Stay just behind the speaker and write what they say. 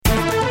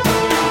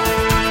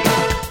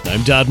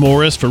I'm Todd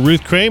Morris for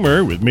Ruth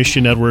Kramer with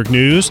Mission Network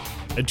News.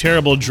 A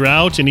terrible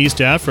drought in East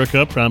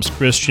Africa prompts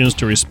Christians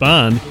to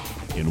respond.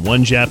 In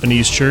one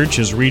Japanese church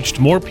has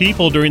reached more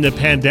people during the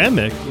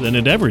pandemic than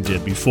it ever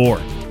did before.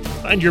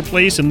 Find your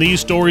place in these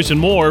stories and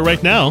more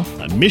right now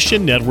on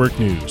Mission Network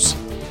News.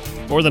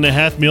 More than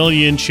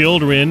 500,000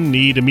 children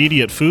need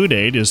immediate food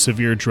aid as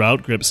severe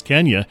drought grips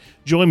Kenya.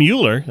 Joy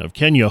Mueller of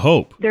Kenya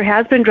Hope. There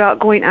has been drought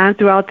going on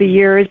throughout the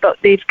years, but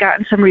they've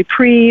gotten some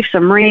reprieve,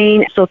 some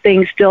rain, so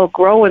things still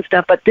grow and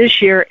stuff. But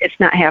this year, it's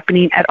not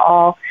happening at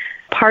all.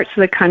 Parts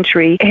of the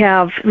country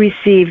have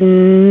received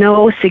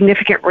no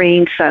significant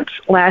rain since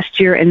last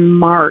year in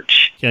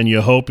March.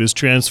 Kenya Hope is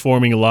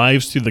transforming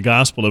lives through the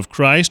gospel of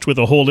Christ with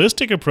a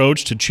holistic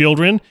approach to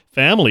children,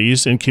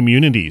 families, and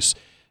communities.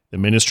 The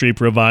ministry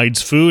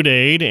provides food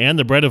aid and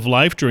the bread of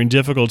life during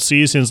difficult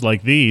seasons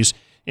like these.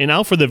 And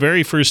now for the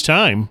very first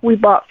time, we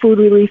bought food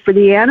relief for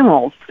the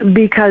animals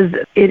because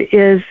it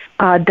is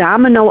a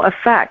domino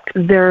effect.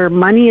 Their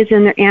money is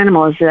in their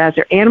animals. As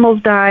their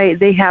animals die,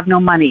 they have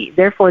no money.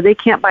 Therefore, they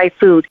can't buy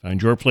food.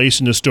 Find your place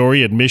in the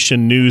story at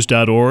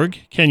missionnews.org.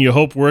 Kenya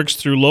Hope works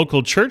through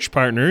local church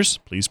partners.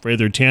 Please pray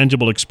their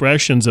tangible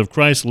expressions of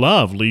Christ's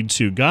love lead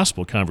to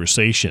gospel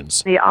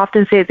conversations. They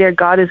often say their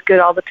God is good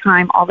all the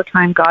time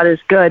God is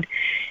good.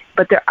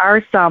 But there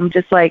are some,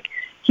 just like,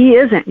 He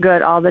isn't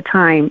good all the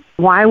time.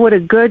 Why would a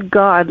good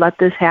God let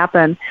this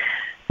happen?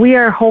 We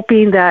are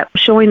hoping that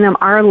showing them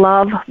our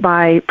love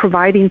by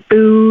providing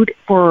food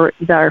for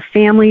their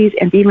families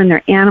and even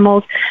their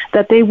animals,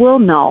 that they will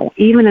know,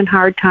 even in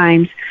hard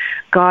times,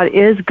 God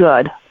is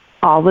good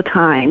all the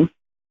time.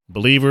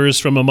 Believers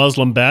from a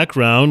Muslim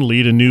background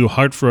lead a new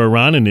Heart for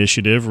Iran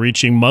initiative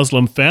reaching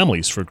Muslim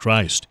families for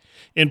Christ.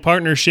 In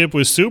partnership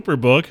with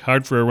Superbook,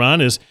 Heart for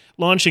Iran is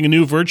launching a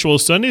new virtual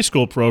Sunday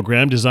school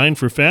program designed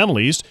for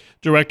families.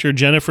 Director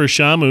Jennifer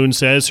Shamoun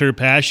says her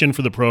passion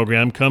for the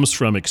program comes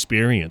from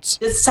experience.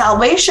 The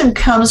salvation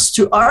comes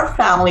to our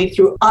family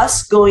through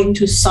us going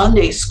to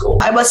Sunday school.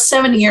 I was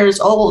 7 years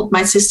old.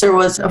 My sister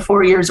was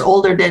 4 years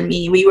older than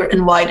me. We were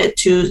invited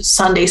to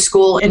Sunday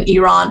school in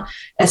Iran,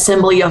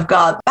 Assembly of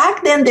God.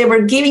 Back then, they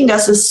were giving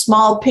us a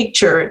small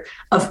picture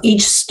of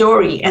each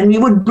story, and we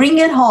would bring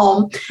it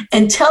home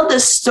and tell the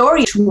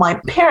story to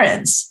my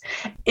parents.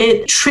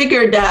 It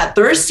triggered that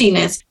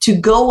thirstiness to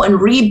go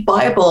and read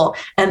Bible,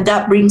 and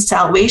that brings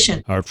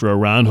salvation. Heart for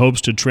Iran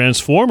hopes to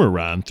transform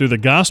Iran through the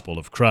gospel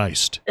of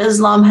Christ.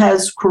 Islam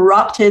has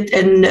corrupted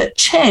and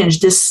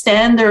changed the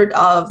standard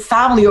of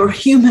family or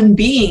human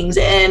beings,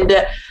 and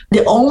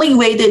the only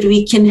way that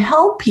we can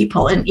help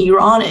people in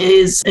Iran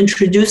is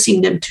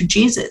introducing them to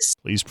Jesus.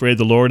 Please pray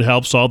the Lord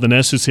helps all the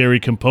necessary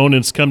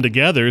components come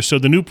together so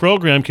the new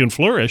program can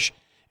flourish,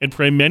 and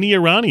pray many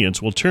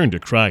Iranians will turn to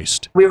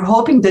Christ. We're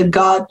hoping that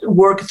God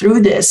work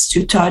through this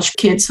to touch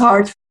kids'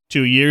 hearts.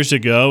 2 years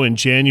ago, in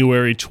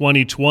January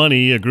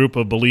 2020, a group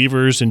of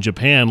believers in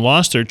Japan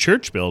lost their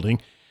church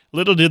building.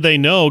 Little did they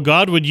know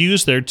God would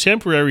use their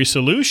temporary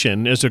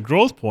solution as a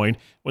growth point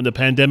when the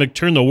pandemic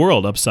turned the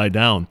world upside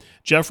down.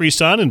 Jeffrey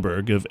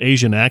Sonnenberg of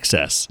Asian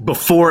Access.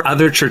 Before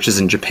other churches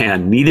in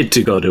Japan needed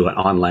to go to an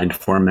online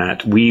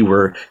format, we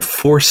were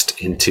forced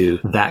into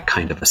that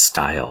kind of a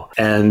style.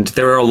 And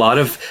there are a lot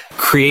of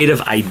creative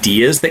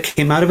ideas that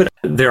came out of it.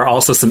 There are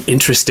also some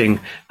interesting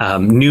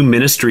new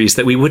ministries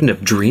that we wouldn't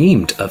have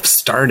dreamed of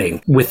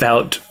starting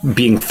without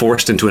being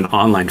forced into an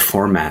online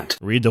format.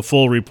 Read the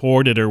full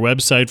report at our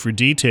website for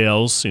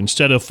details.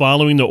 Instead of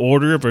following the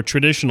order of a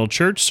traditional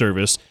church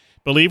service,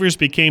 believers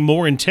became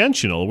more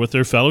intentional with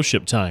their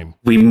fellowship time.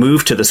 We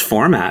moved to this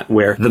format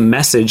where the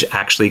message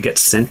actually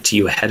gets sent to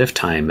you ahead of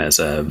time as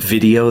a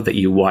video that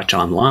you watch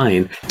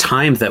online.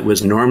 Time that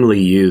was normally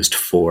used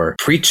for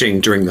preaching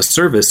during the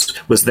service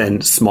was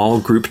then small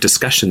group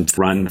discussions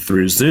run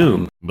through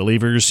Zoom.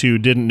 Believers who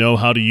didn't know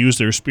how to use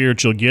their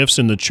spiritual gifts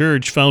in the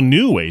church found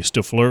new ways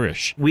to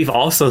flourish. We've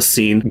also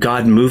seen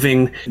God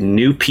moving.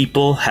 New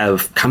people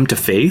have come to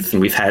faith,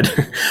 and we've had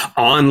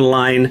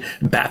online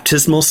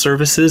baptismal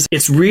services.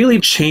 It's really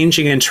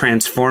changing and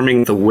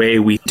transforming the way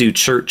we do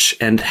church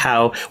and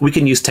how we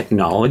can use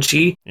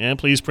technology. And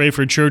please pray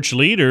for church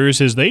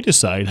leaders as they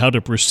decide how to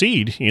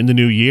proceed in the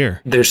new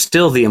year. There's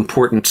still the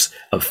importance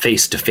of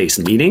face-to-face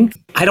meeting.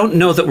 I don't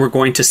know that we're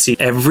going to see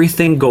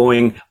everything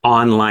going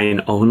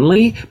online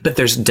only, but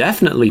there's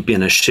definitely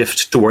been a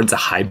shift towards a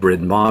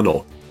hybrid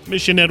model.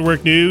 Mission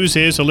Network News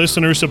is a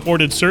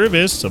listener-supported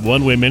service of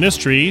One Way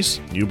Ministries.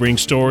 You bring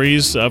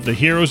stories of the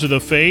heroes of the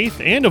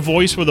faith and a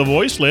voice for the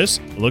voiceless.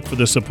 Look for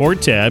the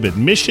support tab at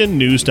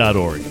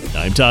missionnews.org.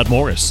 I'm Todd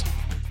Morris.